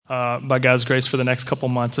by God's grace for the next couple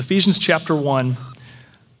months. Ephesians chapter 1,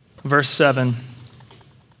 verse 7.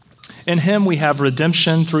 In him we have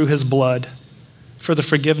redemption through his blood, for the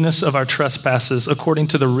forgiveness of our trespasses, according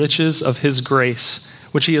to the riches of his grace,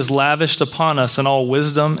 which he has lavished upon us in all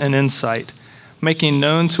wisdom and insight, making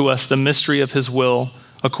known to us the mystery of his will,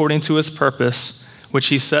 according to his purpose, which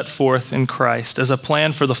he set forth in Christ, as a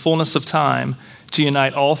plan for the fullness of time, to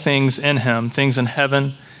unite all things in him, things in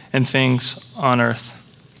heaven and things on earth.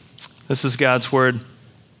 This is God's word.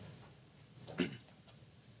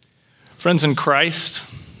 Friends, in Christ,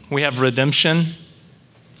 we have redemption,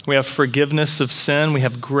 we have forgiveness of sin, we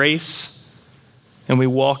have grace, and we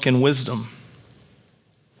walk in wisdom.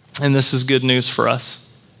 And this is good news for us.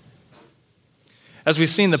 As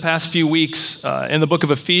we've seen the past few weeks in the book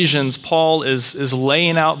of Ephesians, Paul is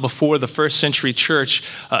laying out before the first century church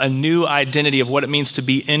a new identity of what it means to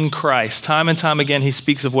be in Christ. Time and time again, he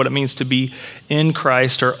speaks of what it means to be in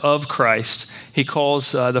Christ or of Christ. He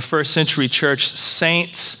calls the first century church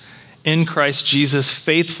saints in Christ Jesus,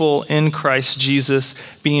 faithful in Christ Jesus,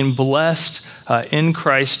 being blessed in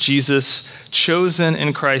Christ Jesus, chosen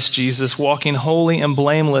in Christ Jesus, walking holy and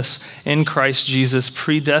blameless in Christ Jesus,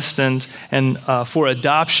 predestined and for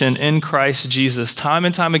adoption in Christ Jesus. Time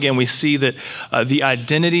and time again, we see that the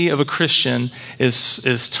identity of a Christian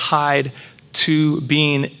is tied to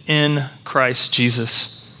being in Christ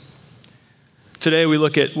Jesus. Today, we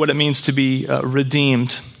look at what it means to be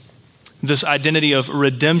redeemed. This identity of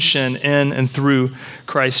redemption in and through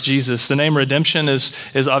Christ Jesus. The name redemption is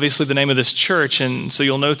obviously the name of this church, and so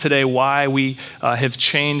you'll know today why we have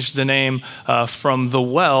changed the name from The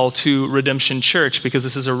Well to Redemption Church, because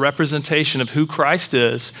this is a representation of who Christ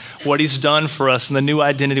is, what he's done for us, and the new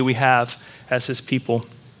identity we have as his people.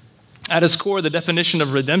 At its core, the definition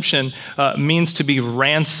of redemption means to be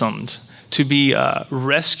ransomed, to be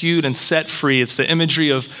rescued and set free. It's the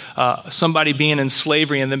imagery of somebody being in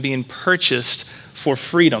slavery and then being purchased for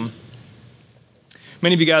freedom.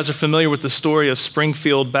 Many of you guys are familiar with the story of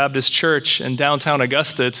Springfield Baptist Church in downtown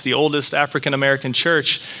Augusta. It's the oldest African-American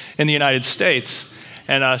church in the United States.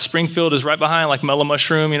 And Springfield is right behind, like Mellow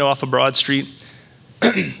Mushroom, off of Broad Street.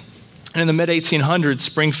 And in the mid-1800s,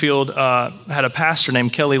 Springfield had a pastor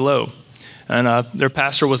named Kelly Lowe. And their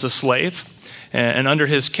pastor was a slave. And under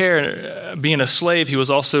his care, being a slave, he was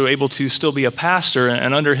also able to still be a pastor.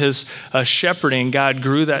 And under his shepherding, God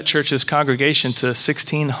grew that church's congregation to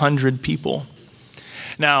 1,600 people.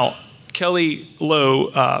 Now, Kelly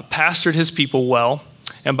Lowe pastored his people well,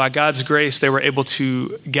 and by God's grace, they were able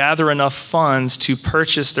to gather enough funds to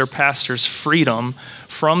purchase their pastor's freedom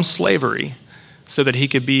from slavery so that he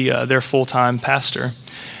could be their full-time pastor.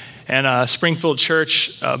 And Springfield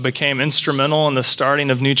Church became instrumental in the starting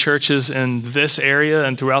of new churches in this area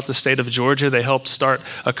and throughout the state of Georgia. They helped start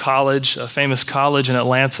a college, a famous college in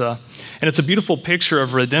Atlanta. And it's a beautiful picture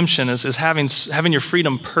of redemption, is having your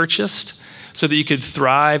freedom purchased so that you could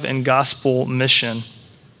thrive in gospel mission.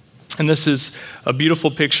 And this is a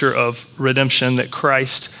beautiful picture of redemption, that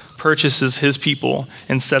Christ purchases his people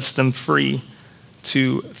and sets them free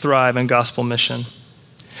to thrive in gospel mission.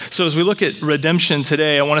 So as we look at redemption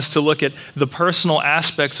today, I want us to look at the personal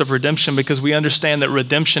aspects of redemption, because we understand that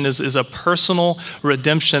redemption is a personal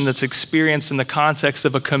redemption that's experienced in the context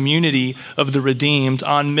of a community of the redeemed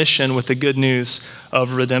on mission with the good news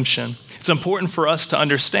of redemption. It's important for us to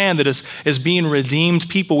understand that as being redeemed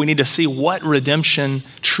people, we need to see what redemption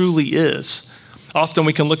truly is. Often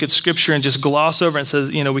we can look at Scripture and just gloss over and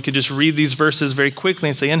says, we could just read these verses very quickly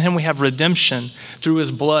and say, in him we have redemption through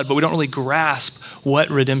his blood, but we don't really grasp what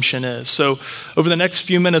redemption is. So over the next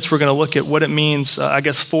few minutes, we're going to look at what it means,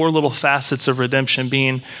 4 little facets of redemption: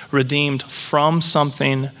 being redeemed from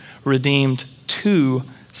something, redeemed to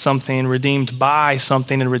something, redeemed by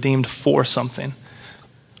something, and redeemed for something.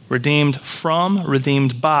 Redeemed from,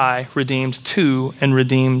 redeemed by, redeemed to, and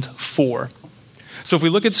redeemed for. So if we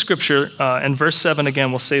look at Scripture, in verse 7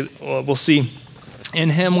 again, we'll see, in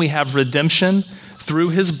him we have redemption through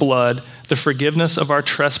his blood, the forgiveness of our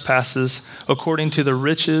trespasses, according to the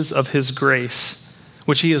riches of his grace,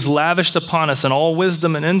 which he has lavished upon us in all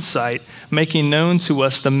wisdom and insight, making known to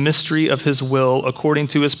us the mystery of his will, according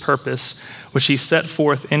to his purpose, which he set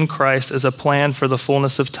forth in Christ as a plan for the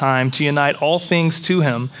fullness of time, to unite all things to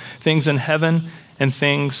him, things in heaven and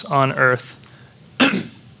things on earth.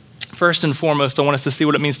 First and foremost, I want us to see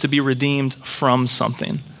what it means to be redeemed from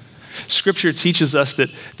something. Scripture teaches us that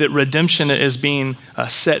redemption is being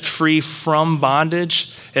set free from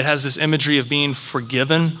bondage. It has this imagery of being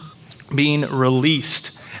forgiven, being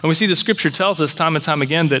released. And we see the Scripture tells us time and time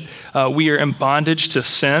again that we are in bondage to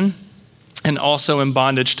sin and also in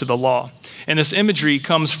bondage to the law. And this imagery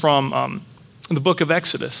comes from the book of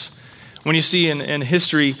Exodus. When you see in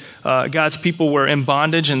history, God's people were in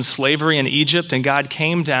bondage and slavery in Egypt, and God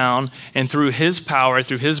came down, and through his power,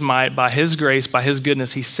 through his might, by his grace, by his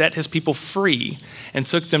goodness, he set his people free and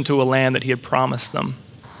took them to a land that he had promised them.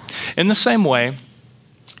 In the same way,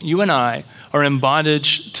 you and I are in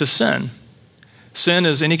bondage to sin. Sin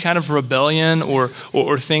is any kind of rebellion or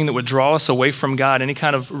thing that would draw us away from God, any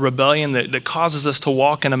kind of rebellion that causes us to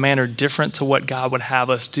walk in a manner different to what God would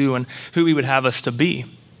have us do and who he would have us to be.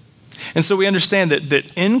 And so we understand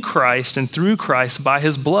that in Christ and through Christ, by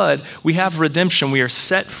his blood, we have redemption. We are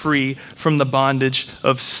set free from the bondage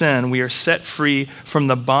of sin. We are set free from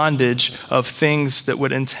the bondage of things that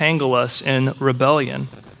would entangle us in rebellion.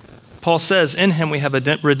 Paul says, in him we have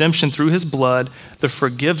a redemption through his blood, the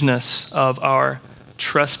forgiveness of our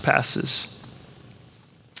trespasses.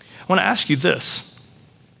 I want to ask you this.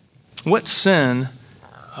 What sin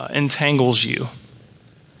entangles you?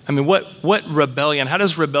 I mean, what rebellion, how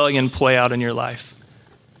does rebellion play out in your life?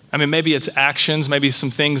 I mean, maybe it's actions, maybe some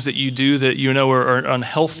things that you do that you know are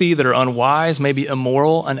unhealthy, that are unwise, maybe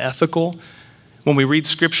immoral, unethical. When we read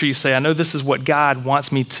scripture, you say, I know this is what God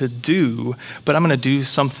wants me to do, but I'm going to do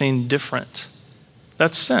something different.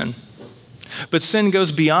 That's sin. But sin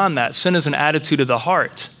goes beyond that. Sin is an attitude of the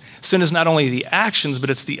heart. Sin is not only the actions, but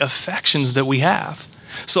it's the affections that we have.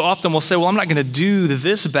 So often we'll say, well, I'm not going to do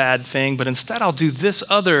this bad thing, but instead I'll do this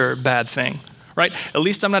other bad thing, right? At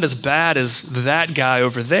least I'm not as bad as that guy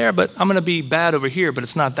over there, but I'm going to be bad over here, but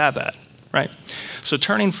it's not that bad, right? So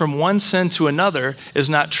turning from one sin to another is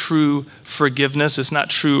not true forgiveness. It's not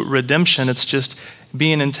true redemption. It's just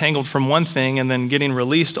being entangled from one thing and then getting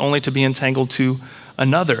released only to be entangled to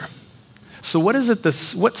another. So what is it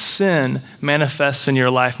what sin manifests in your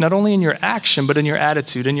life, not only in your action, but in your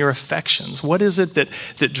attitude, in your affections? What is it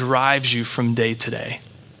that drives you from day to day?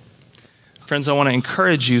 Friends, I want to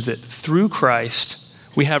encourage you that through Christ,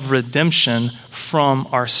 we have redemption from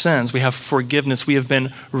our sins. We have forgiveness. We have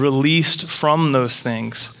been released from those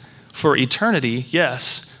things for eternity,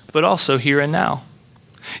 yes, but also here and now.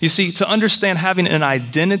 You see, to understand having an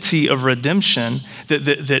identity of redemption,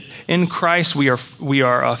 that in Christ we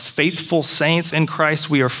are faithful saints, in Christ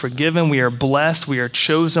we are forgiven, we are blessed, we are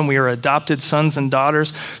chosen, we are adopted sons and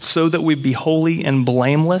daughters, so that we be holy and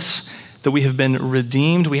blameless, that we have been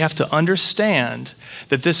redeemed. We have to understand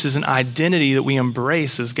that this is an identity that we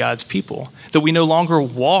embrace as God's people, that we no longer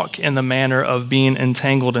walk in the manner of being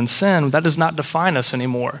entangled in sin. That does not define us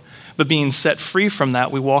anymore. But being set free from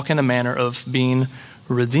that, we walk in a manner of being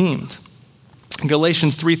redeemed. In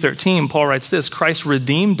Galatians 3:13, Paul writes this, Christ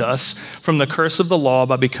redeemed us from the curse of the law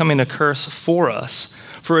by becoming a curse for us.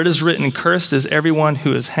 For it is written, cursed is everyone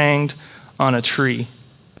who is hanged on a tree.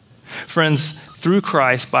 Friends, through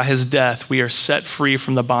Christ, by his death, we are set free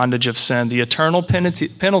from the bondage of sin, the eternal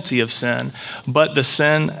penalty of sin, but the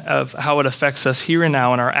sin of how it affects us here and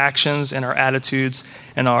now in our actions, in our attitudes,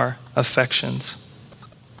 and our affections.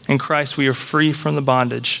 In Christ, we are free from the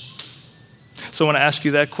bondage. So I want to ask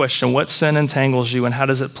you that question. What sin entangles you and how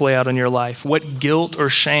does it play out in your life? What guilt or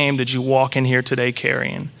shame did you walk in here today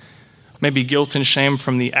carrying? Maybe guilt and shame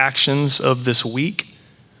from the actions of this week.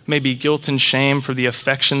 Maybe guilt and shame for the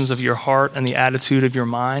affections of your heart and the attitude of your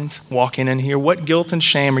mind walking in here. What guilt and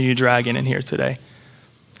shame are you dragging in here today?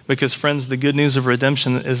 Because friends, the good news of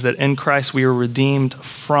redemption is that in Christ we are redeemed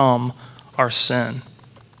from our sin.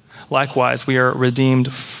 Likewise, we are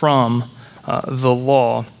redeemed from the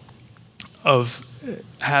law of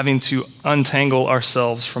having to untangle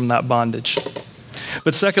ourselves from that bondage.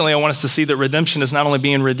 But secondly, I want us to see that redemption is not only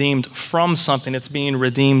being redeemed from something, it's being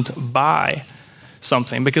redeemed by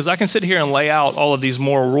something. Because I can sit here and lay out all of these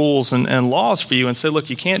moral rules and laws for you and say, look,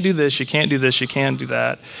 you can't do this, you can't do this, you can't do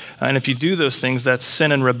that. And if you do those things, that's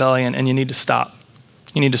sin and rebellion, and you need to stop.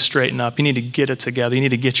 You need to straighten up. You need to get it together. You need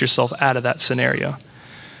to get yourself out of that scenario.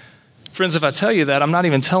 Friends, if I tell you that, I'm not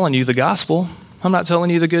even telling you the gospel. I'm not telling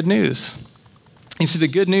you the good news. You see, the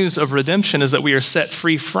good news of redemption is that we are set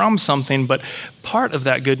free from something, but part of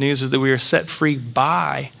that good news is that we are set free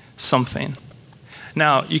by something.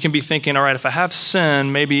 Now, you can be thinking, all right, if I have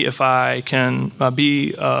sin, maybe if I can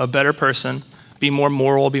be a better person, be more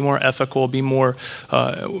moral, be more ethical, be more,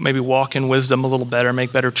 maybe walk in wisdom a little better,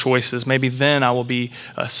 make better choices, maybe then I will be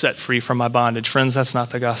set free from my bondage. Friends, that's not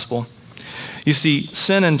the gospel. You see,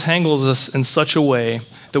 sin entangles us in such a way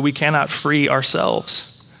that we cannot free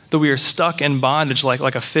ourselves, that we are stuck in bondage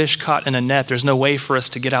like a fish caught in a net. There's no way for us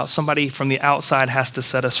to get out. Somebody from the outside has to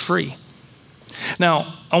set us free.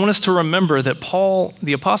 Now, I want us to remember that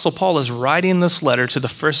the Apostle Paul is writing this letter to the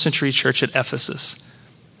first century church at Ephesus.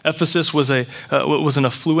 Ephesus was an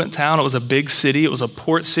affluent town. It was a big city. It was a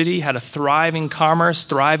port city, had a thriving commerce,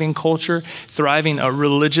 thriving culture, thriving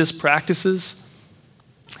religious practices.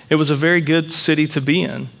 It was a very good city to be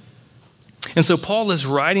in. And so Paul is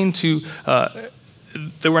writing to,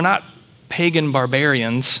 they were not pagan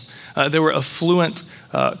barbarians. They were affluent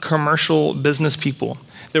commercial business people.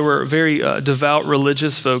 They were very devout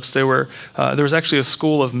religious folks. There was actually a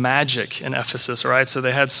school of magic in Ephesus, right? So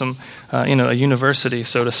they had some, a university,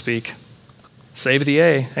 so to speak. Save the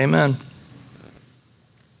A, amen.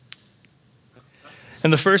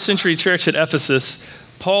 In the first century church at Ephesus,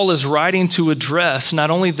 Paul is writing to address not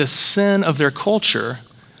only the sin of their culture,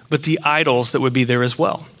 but the idols that would be there as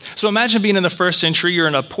well. So imagine being in the first century, you're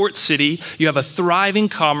in a port city, you have a thriving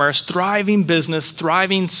commerce, thriving business,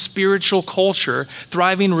 thriving spiritual culture,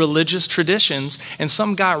 thriving religious traditions, and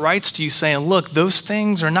some guy writes to you saying, look, those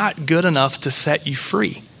things are not good enough to set you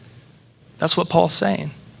free. That's what Paul's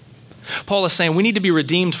saying. Paul is saying we need to be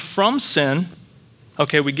redeemed from sin.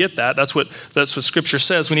 Okay, we get that. That's what Scripture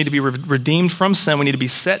says. We need to be redeemed from sin. We need to be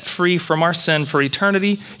set free from our sin for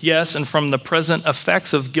eternity, yes, and from the present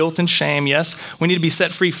effects of guilt and shame, yes. We need to be set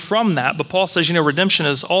free from that. But Paul says, redemption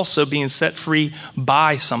is also being set free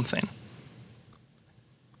by something.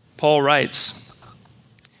 Paul writes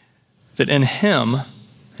that in him,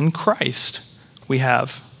 in Christ, we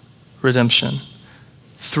have redemption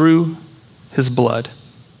through his blood.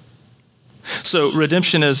 So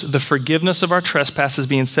redemption is the forgiveness of our trespasses,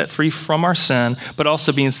 being set free from our sin, but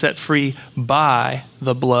also being set free by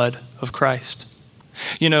the blood of Christ.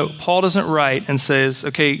 Paul doesn't write and says,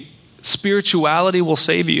 okay, spirituality will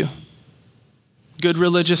save you. Good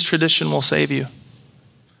religious tradition will save you.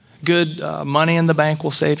 Good money in the bank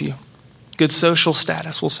will save you. Good social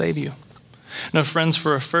status will save you. No, friends,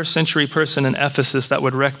 for a first century person in Ephesus, that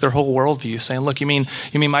would wreck their whole worldview, saying, look, you mean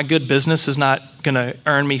my good business is not going to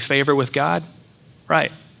earn me favor with God?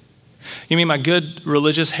 Right. You mean my good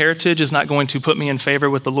religious heritage is not going to put me in favor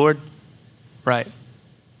with the Lord? Right.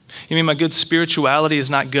 You mean my good spirituality is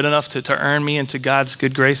not good enough to earn me into God's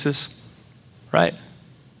good graces? Right.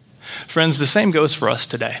 Friends, the same goes for us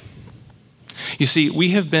today. You see,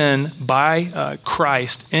 we have been by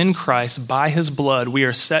Christ, in Christ, by his blood, we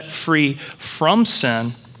are set free from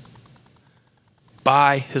sin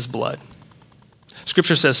by his blood.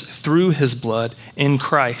 Scripture says through his blood in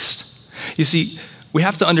Christ. You see, we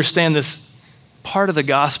have to understand this part of the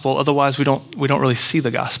gospel, otherwise we don't really see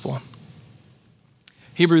the gospel.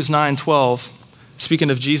 Hebrews 9:12,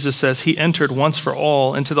 speaking of Jesus, says, he entered once for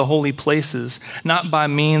all into the holy places, not by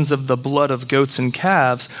means of the blood of goats and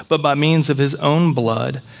calves, but by means of his own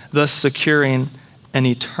blood, thus securing an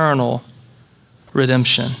eternal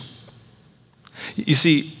redemption. You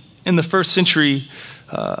see, in the first century,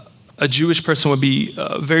 a Jewish person would be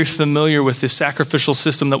very familiar with the sacrificial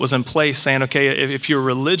system that was in place, saying, okay, if you're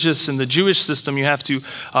religious in the Jewish system, you have to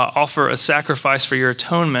offer a sacrifice for your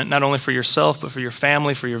atonement, not only for yourself, but for your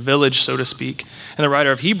family, for your village, so to speak. And the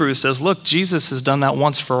writer of Hebrews says, look, Jesus has done that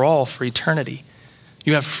once for all, for eternity.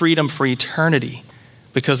 You have freedom for eternity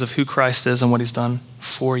because of who Christ is and what he's done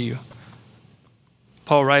for you.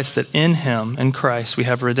 Paul writes that in him, in Christ, we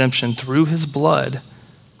have redemption through his blood,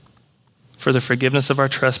 for the forgiveness of our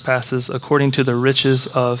trespasses according to the riches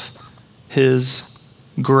of his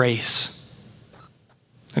grace.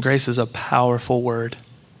 The grace is a powerful word.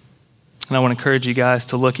 And I want to encourage you guys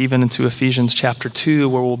to look even into Ephesians chapter 2,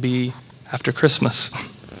 where we'll be after Christmas.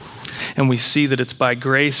 And we see that it's by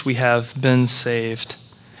grace we have been saved.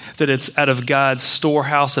 That it's out of God's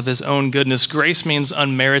storehouse of his own goodness. Grace means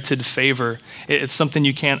unmerited favor. It's something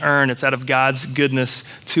you can't earn. It's out of God's goodness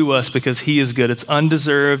to us because he is good. It's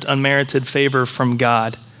undeserved, unmerited favor from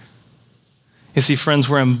God. You see, friends,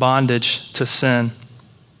 we're in bondage to sin.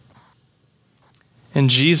 And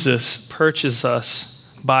Jesus purchased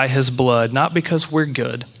us by his blood, not because we're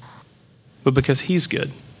good, but because he's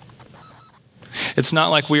good. It's not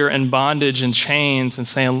like we are in bondage and chains and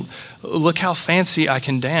saying, look how fancy I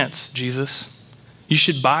can dance, Jesus. You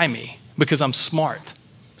should buy me because I'm smart.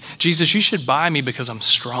 Jesus, you should buy me because I'm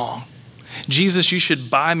strong. Jesus, you should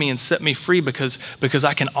buy me and set me free because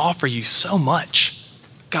I can offer you so much.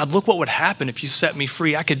 God, look what would happen if you set me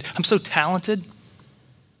free. I'm so talented.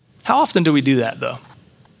 How often do we do that, though?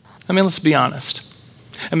 Let's be honest.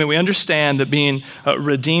 We understand that being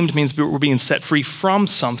redeemed means we're being set free from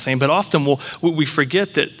something, but often we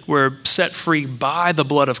forget that we're set free by the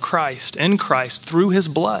blood of Christ, in Christ, through his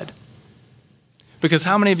blood. Because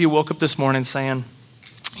how many of you woke up this morning saying,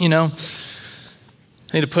 I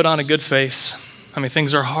need to put on a good face.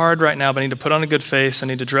 Things are hard right now, but I need to put on a good face. I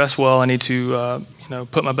need to dress well. I need to,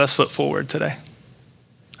 put my best foot forward today.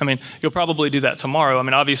 I mean, you'll probably do that tomorrow. I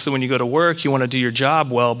mean, obviously, when you go to work, you want to do your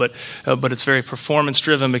job well, but it's very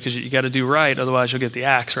performance-driven because you got to do right, otherwise you'll get the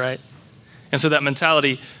axe, right? And so that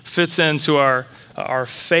mentality fits into our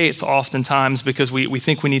faith oftentimes because we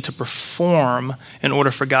think we need to perform in order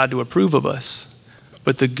for God to approve of us.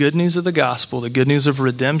 But the good news of the gospel, the good news of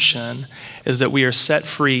redemption, is that we are set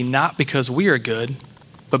free not because we are good,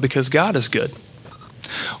 but because God is good.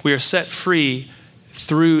 We are set free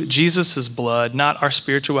through Jesus' blood, not our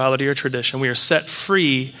spirituality or tradition. We are set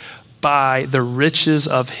free by the riches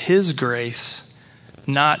of his grace,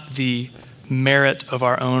 not the merit of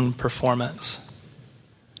our own performance.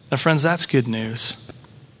 Now, friends, that's good news.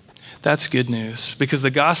 That's good news because the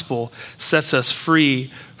gospel sets us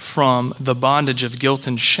free from the bondage of guilt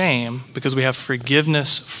and shame because we have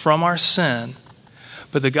forgiveness from our sin.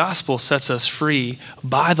 But the gospel sets us free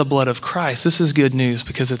by the blood of Christ. This is good news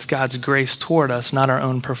because it's God's grace toward us, not our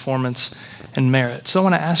own performance and merit. So I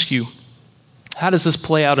want to ask you, how does this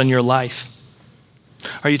play out in your life?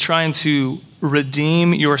 Are you trying to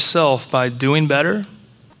redeem yourself by doing better,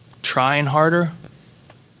 trying harder,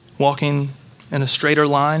 walking in a straighter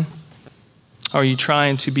line? Are you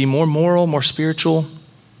trying to be more moral, more spiritual?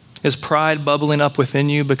 Is pride bubbling up within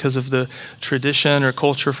you because of the tradition or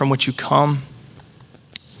culture from which you come?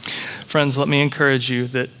 Friends, let me encourage you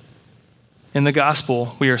that in the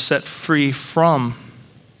gospel, we are set free from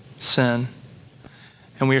sin,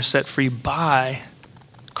 and we are set free by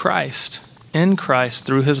Christ, in Christ,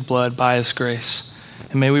 through his blood, by his grace.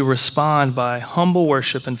 And may we respond by humble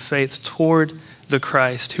worship and faith toward the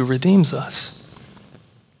Christ who redeems us.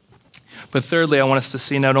 But thirdly, I want us to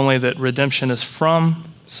see not only that redemption is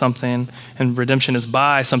from something and redemption is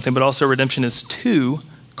by something, but also redemption is to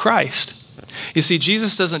Christ. You see,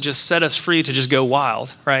 Jesus doesn't just set us free to just go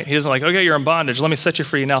wild, right? He doesn't like, okay, you're in bondage. Let me set you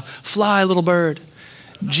free. Now fly, little bird.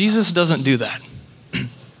 Jesus doesn't do that.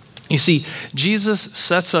 You see, Jesus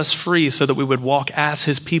sets us free so that we would walk as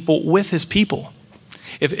his people with his people.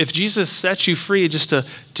 If Jesus sets you free just to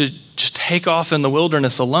just take off in the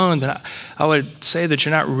wilderness alone, then I would say that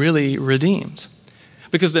you're not really redeemed.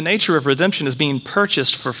 Because the nature of redemption is being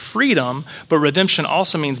purchased for freedom, but redemption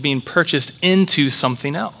also means being purchased into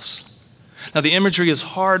something else. Now, the imagery is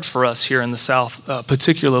hard for us here in the South,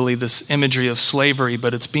 particularly this imagery of slavery,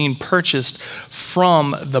 but it's being purchased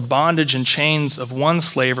from the bondage and chains of one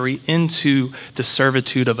slavery into the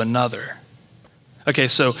servitude of another. Okay,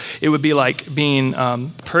 so it would be like being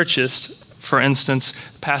purchased, for instance,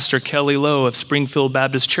 Pastor Kelly Lowe of Springfield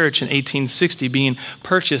Baptist Church in 1860 being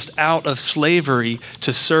purchased out of slavery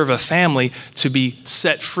to serve a family, to be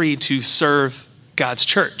set free to serve God's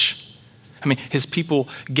church. I mean, his people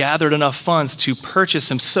gathered enough funds to purchase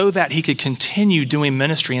him so that he could continue doing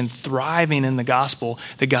ministry and thriving in the gospel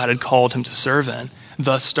that God had called him to serve in,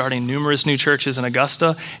 thus starting numerous new churches in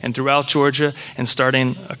Augusta and throughout Georgia and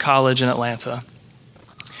starting a college in Atlanta.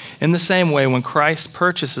 In the same way, when Christ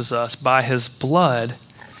purchases us by his blood,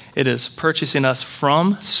 it is purchasing us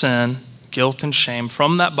from sin, guilt, and shame,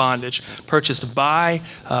 from that bondage, purchased by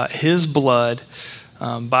his blood,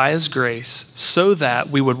 by his grace, so that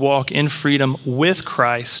we would walk in freedom with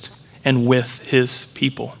Christ and with his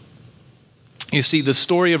people. You see, the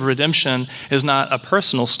story of redemption is not a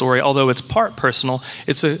personal story, although it's part personal.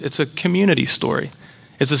 It's a community story.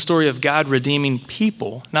 It's a story of God redeeming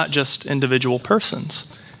people, not just individual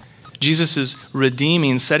persons. Jesus is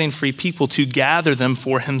redeeming, setting free people to gather them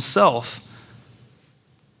for himself.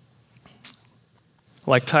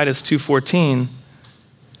 Like Titus 2:14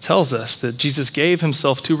 tells us that Jesus gave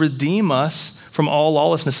himself to redeem us from all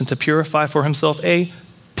lawlessness and to purify for himself a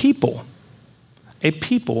people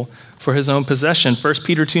for his own possession. 1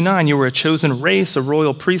 Peter 2:9, you were a chosen race, a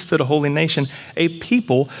royal priesthood, a holy nation, a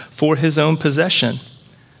people for his own possession.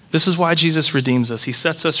 This is why Jesus redeems us. He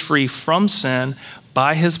sets us free from sin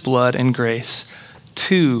by his blood and grace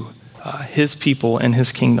to his people and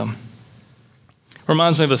his kingdom.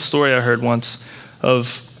 Reminds me of a story I heard once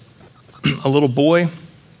of a little boy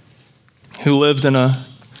who lived in a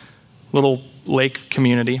little lake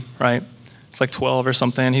community, right? It's like 12 or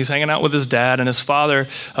something. He's hanging out with his dad and his father,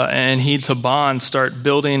 and he to bond start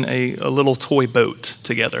building a little toy boat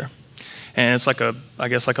together. And it's like a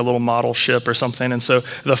little model ship or something. And so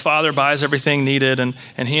the father buys everything needed, and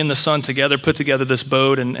he and the son together put together this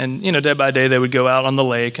boat. And day by day they would go out on the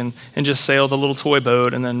lake and just sail the little toy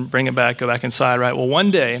boat and then bring it back, go back inside, right? Well, one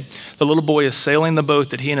day the little boy is sailing the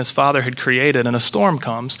boat that he and his father had created, and a storm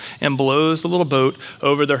comes and blows the little boat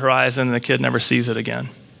over the horizon, and the kid never sees it again.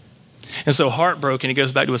 And so heartbroken, he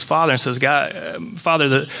goes back to his father and says, Father,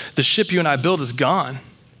 the ship you and I built is gone.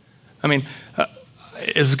 I mean,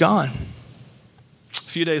 it's gone.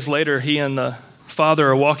 A few days later, he and the father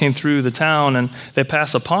are walking through the town, and they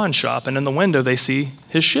pass a pawn shop, and in the window they see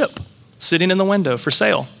his ship sitting in the window for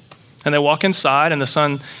sale. And they walk inside, and the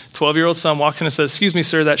 12-year-old son walks in and says, "Excuse me,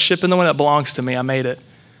 sir, that ship in the window belongs to me. I made it."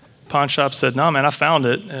 Pawn shop said, "No, man, I found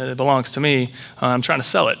it. It belongs to me. I'm trying to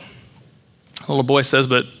sell it." The little boy says,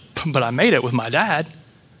 but I made it with my dad.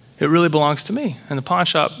 It really belongs to me. And the pawn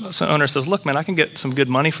shop owner says, "Look, man, I can get some good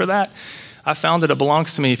money for that. I found it. It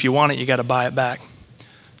belongs to me. If you want it, you got to buy it back."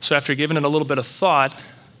 So after giving it a little bit of thought,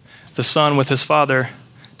 the son with his father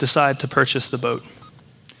decide to purchase the boat.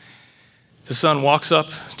 The son walks up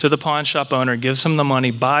to the pawn shop owner, gives him the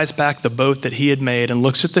money, buys back the boat that he had made, and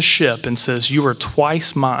looks at the ship and says, "You are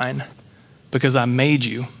twice mine because I made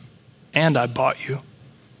you and I bought you."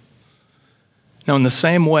 Now, in the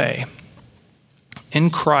same way, in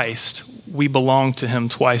Christ, we belong to him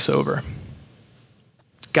twice over.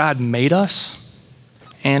 God made us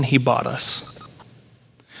and he bought us.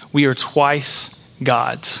 We are twice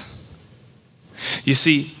God's. You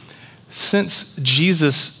see, since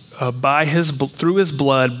Jesus, through his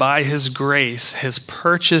blood, by his grace, has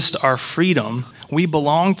purchased our freedom, we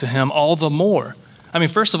belong to him all the more. I mean,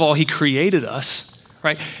 first of all, he created us,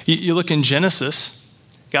 right? You look in Genesis,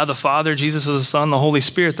 God the Father, Jesus as the Son, the Holy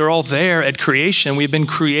Spirit, they're all there at creation. We've been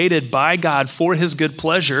created by God for his good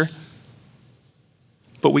pleasure,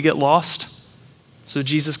 but we get lost. So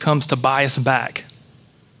Jesus comes to buy us back,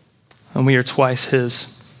 and we are twice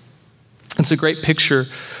his. It's a great picture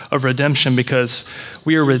of redemption because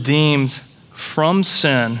we are redeemed from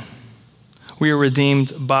sin. We are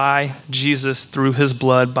redeemed by Jesus through his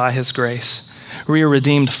blood, by his grace. We are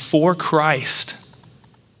redeemed for Christ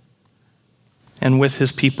and with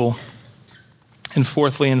his people. And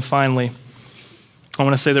fourthly and finally, I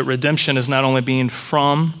want to say that redemption is not only being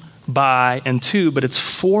from, by, and to, but it's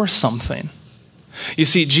for something. You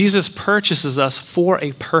see, Jesus purchases us for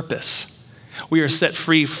a purpose. We are set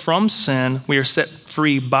free from sin. We are set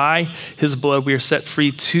free by his blood. We are set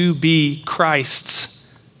free to be Christ's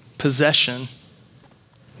possession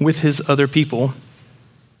with his other people.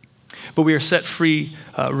 But we are set free,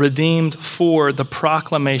 redeemed for the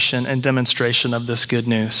proclamation and demonstration of this good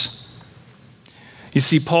news. You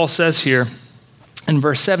see, Paul says here in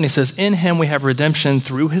verse 7, he says, "In him we have redemption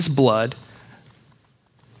through his blood,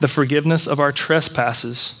 the forgiveness of our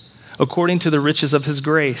trespasses, according to the riches of his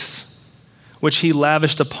grace, which he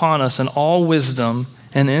lavished upon us in all wisdom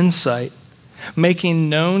and insight, making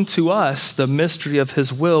known to us the mystery of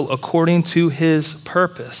his will according to his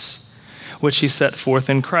purpose, which he set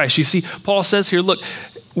forth in Christ." You see, Paul says here, look,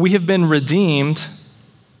 we have been redeemed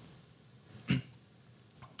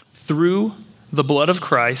through the blood of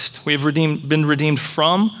Christ. We have been redeemed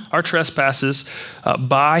from our trespasses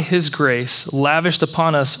by his grace, lavished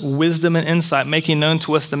upon us wisdom and insight, making known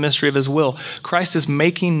to us the mystery of his will. Christ is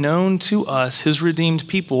making known to us, his redeemed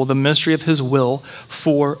people, the mystery of his will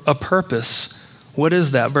for a purpose. What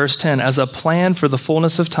is that? Verse 10, "As a plan for the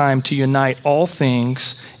fullness of time to unite all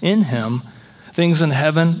things in him, things in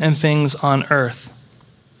heaven and things on earth."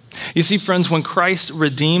 You see, friends, when Christ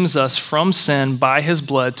redeems us from sin by his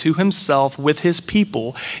blood to himself with his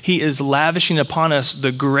people, he is lavishing upon us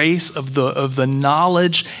the grace of the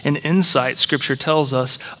knowledge and insight, Scripture tells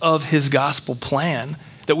us, of his gospel plan,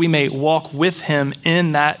 that we may walk with him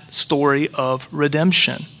in that story of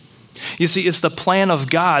redemption. You see, it's the plan of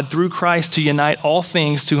God through Christ to unite all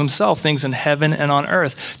things to himself, things in heaven and on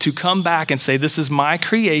earth, to come back and say, "This is my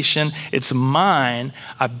creation, it's mine,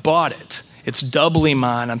 I bought it. It's doubly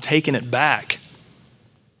mine. I'm taking it back."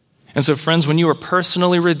 And so, friends, when you are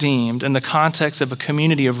personally redeemed in the context of a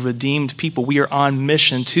community of redeemed people, we are on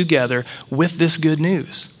mission together with this good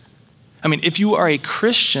news. I mean, if you are a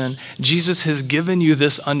Christian, Jesus has given you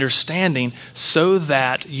this understanding so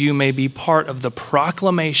that you may be part of the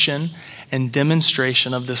proclamation and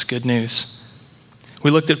demonstration of this good news. We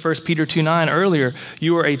looked at 1 Peter 2:9 earlier.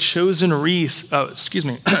 You are a chosen race, a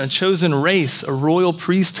royal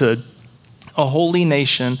priesthood, a holy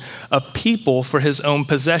nation, a people for his own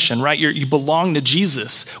possession, right? You belong to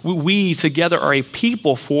Jesus. We together are a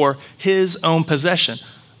people for his own possession.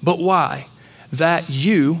 But why? That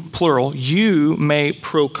you, plural, you may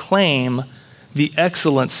proclaim the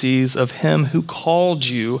excellencies of him who called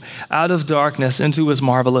you out of darkness into his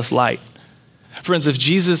marvelous light. Friends, if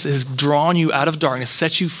Jesus has drawn you out of darkness,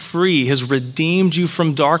 set you free, has redeemed you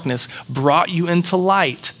from darkness, brought you into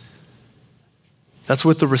light, that's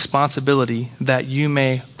with the responsibility that you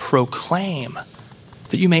may proclaim,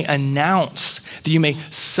 that you may announce, that you may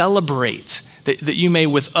celebrate, that you may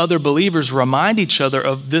with other believers remind each other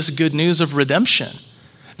of this good news of redemption.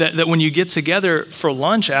 That when you get together for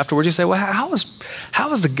lunch afterwards, you say, well, how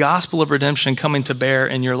is the gospel of redemption coming to bear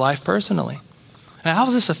in your life personally? And how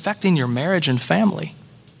is this affecting your marriage and family?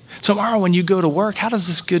 Tomorrow when you go to work, how does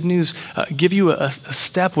this good news give you a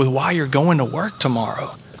step with why you're going to work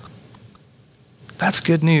tomorrow? That's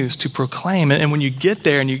good news to proclaim. And when you get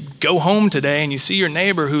there and you go home today and you see your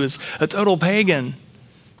neighbor who is a total pagan,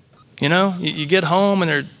 you get home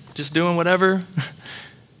and they're just doing whatever,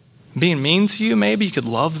 being mean to you, maybe you could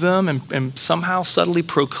love them and somehow subtly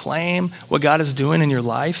proclaim what God is doing in your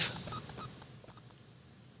life.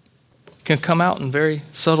 It can come out in very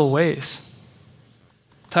subtle ways.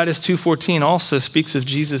 Titus 2:14 also speaks of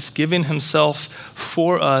Jesus giving himself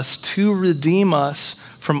for us to redeem us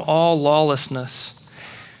from all lawlessness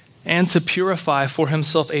and to purify for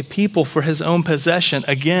himself a people for his own possession.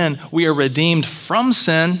 Again, we are redeemed from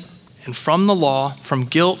sin and from the law, from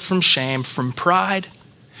guilt, from shame, from pride.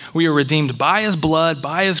 We are redeemed by his blood,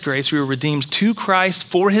 by his grace. We are redeemed to Christ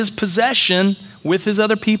for his possession with his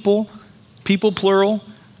other people plural,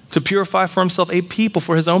 to purify for himself a people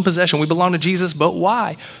for his own possession. We belong to Jesus, but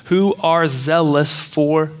why? Who are zealous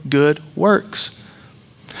for good works.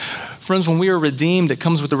 Friends, when we are redeemed, it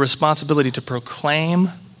comes with the responsibility to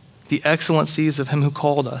proclaim the excellencies of him who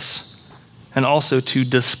called us, and also to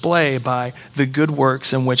display by the good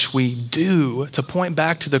works in which we do, to point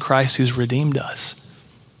back to the Christ who's redeemed us.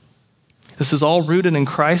 This is all rooted in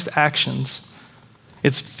Christ's actions.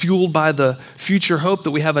 It's fueled by the future hope that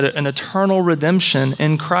we have an eternal redemption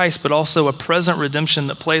in Christ, but also a present redemption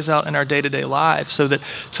that plays out in our day-to-day lives, so that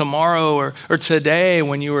tomorrow or today,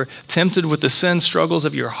 when you are tempted with the sin struggles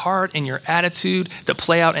of your heart and your attitude that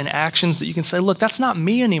play out in actions, that you can say, look, that's not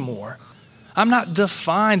me anymore. I'm not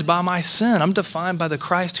defined by my sin. I'm defined by the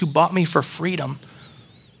Christ who bought me for freedom.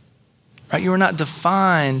 Right? You are not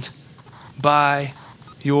defined by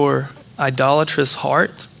your idolatrous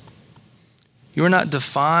heart. You are not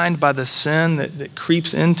defined by the sin that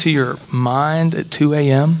creeps into your mind at 2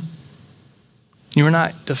 a.m. You are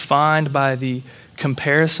not defined by the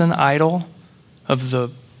comparison idol of the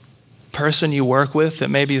person you work with that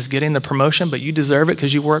maybe is getting the promotion, but you deserve it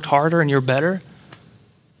because you worked harder and you're better.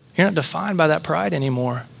 You're not defined by that pride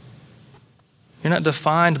anymore. You're not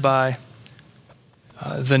defined by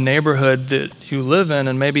the neighborhood that you live in,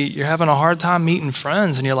 and maybe you're having a hard time meeting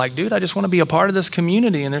friends, and you're like, dude, I just want to be a part of this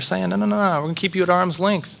community. And they're saying, no, we're going to keep you at arm's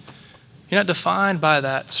length. You're not defined by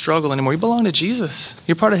that struggle anymore. You belong to Jesus.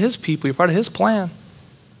 You're part of his people. You're part of his plan.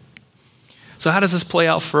 So how does this play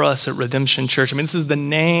out for us at Redemption Church? I mean, this is the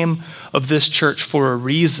name of this church for a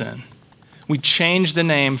reason. We changed the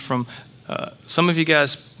name from some of you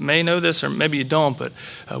guys may know this, or maybe you don't, but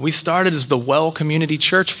we started as the Well Community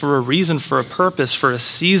Church for a reason, for a purpose, for a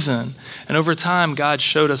season. And over time, God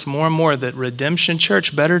showed us more and more that Redemption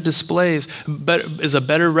Church is a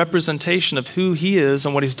better representation of who he is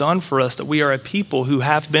and what he's done for us, that we are a people who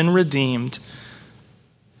have been redeemed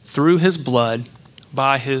through his blood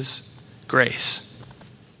by his grace.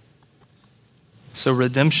 So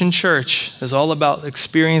Redemption Church is all about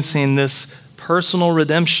experiencing this personal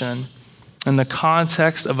redemption in the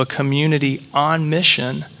context of a community on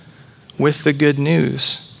mission with the good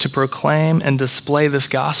news to proclaim and display this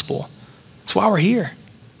gospel. That's why we're here.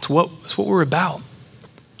 It's what we're about.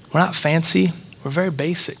 We're not fancy. We're very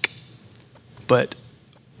basic. But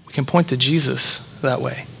we can point to Jesus that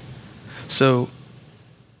way. So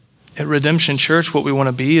at Redemption Church, what we want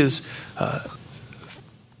to be is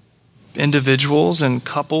individuals and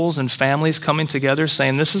couples and families coming together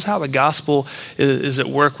saying, this is how the gospel is at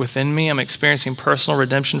work within me. I'm experiencing personal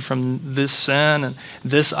redemption from this sin and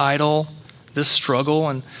this idol, this struggle,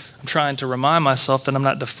 and I'm trying to remind myself that I'm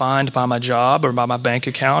not defined by my job or by my bank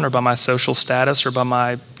account or by my social status or by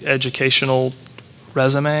my educational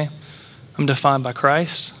resume. I'm defined by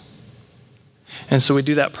Christ. And so we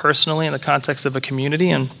do that personally in the context of a community,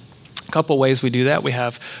 and a couple ways we do that. We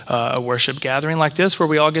have a worship gathering like this where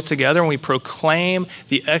we all get together and we proclaim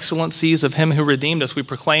the excellencies of him who redeemed us. We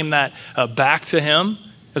proclaim that back to him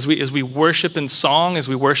as we worship in song, as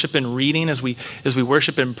we worship in reading, as we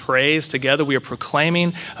worship in praise together. We are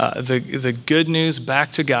proclaiming the good news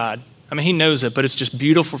back to God. I mean, he knows it, but it's just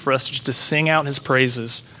beautiful for us just to sing out his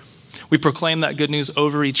praises. We proclaim that good news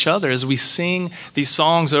over each other as we sing these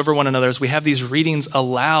songs over one another, as we have these readings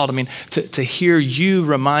aloud. I mean, to hear you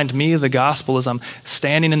remind me of the gospel as I'm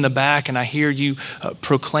standing in the back and I hear you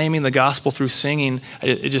proclaiming the gospel through singing,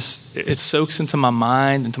 it soaks into my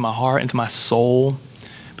mind, into my heart, into my soul,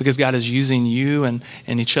 because God is using you and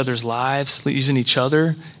in each other's lives, using each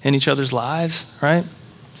other in each other's lives, right?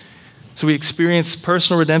 So we experience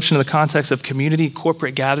personal redemption in the context of community,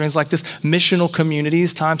 corporate gatherings like this, missional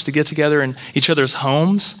communities, times to get together in each other's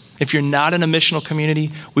homes. If you're not in a missional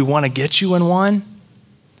community, we want to get you in one.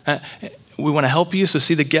 We want to help you. So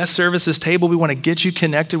see the guest services table. We want to get you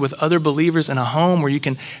connected with other believers in a home where you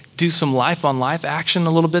can do some life-on-life action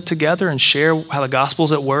a little bit together and share how the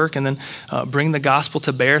gospel's at work, and then bring the gospel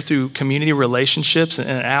to bear through community relationships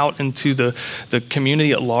and out into the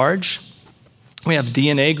community at large. We have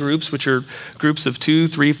DNA groups, which are groups of 2,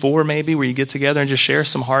 3, 4 maybe, where you get together and just share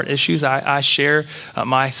some heart issues. I share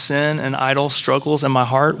my sin and idol struggles in my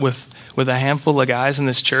heart with a handful of guys in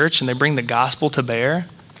this church, and they bring the gospel to bear.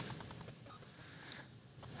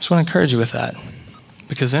 I just want to encourage you with that,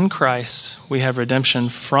 because in Christ we have redemption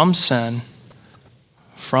from sin,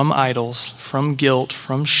 from idols, from guilt,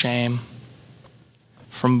 from shame,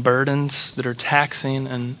 from burdens that are taxing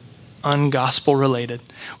and ungospel related.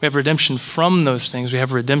 We have redemption from those things. We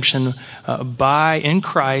have redemption in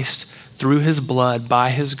Christ through his blood, by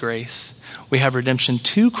his grace. We have redemption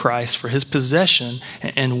to Christ for his possession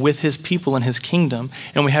and with his people in his kingdom.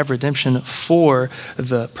 And we have redemption for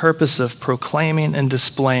the purpose of proclaiming and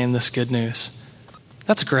displaying this good news.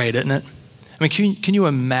 That's great, isn't it? I mean, can you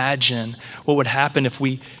imagine what would happen if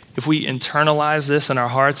we internalize this in our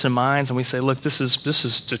hearts and minds and we say, look, this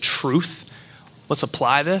is the truth. Let's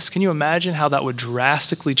apply this. Can you imagine how that would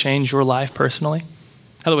drastically change your life personally?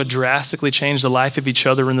 How that would drastically change the life of each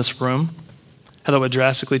other in this room? How that would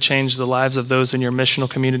drastically change the lives of those in your missional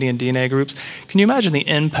community and DNA groups? Can you imagine the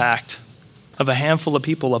impact of a handful of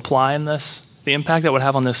people applying this? The impact that would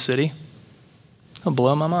have on this city? It'll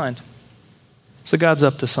blow my mind. So God's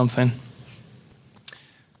up to something.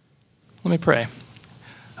 Let me pray.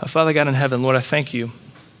 Father God in heaven, Lord, I thank you.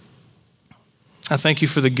 I thank you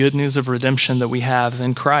for the good news of redemption that we have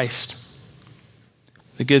in Christ.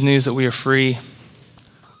 The good news that we are free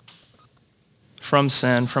from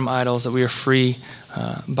sin, from idols, that we are free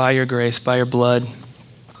by your grace, by your blood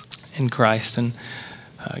in Christ. And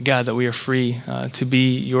God, that we are free to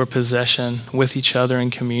be your possession with each other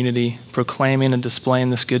in community, proclaiming and displaying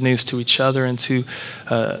this good news to each other and to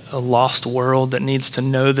a lost world that needs to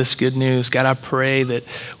know this good news. God, I pray that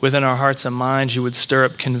within our hearts and minds you would stir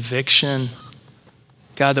up conviction.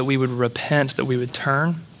 God, that we would repent, that we would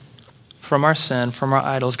turn from our sin, from our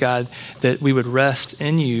idols, God, that we would rest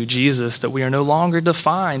in you, Jesus, that we are no longer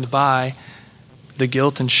defined by the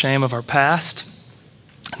guilt and shame of our past,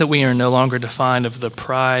 that we are no longer defined of the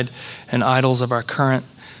pride and idols of our current,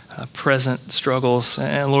 present struggles,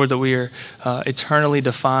 and Lord, that we are eternally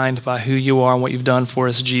defined by who you are and what you've done for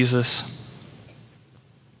us, Jesus.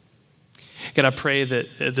 God, I pray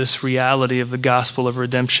that this reality of the gospel of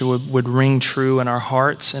redemption would ring true in our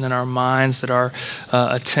hearts and in our minds, that our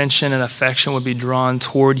attention and affection would be drawn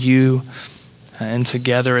toward you and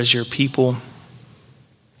together as your people,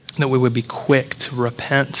 that we would be quick to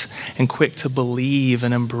repent and quick to believe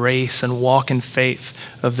and embrace and walk in faith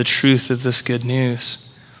of the truth of this good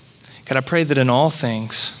news. God, I pray that in all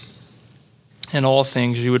things,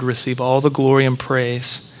 you would receive all the glory and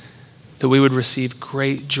praise, that we would receive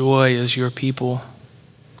great joy as your people,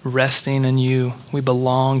 resting in you. We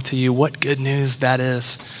belong to you. What good news that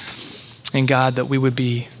is. And God, that we would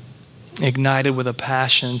be ignited with a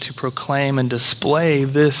passion to proclaim and display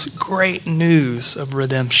this great news of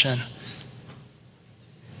redemption.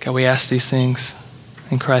 God, we ask these things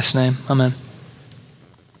in Christ's name. Amen.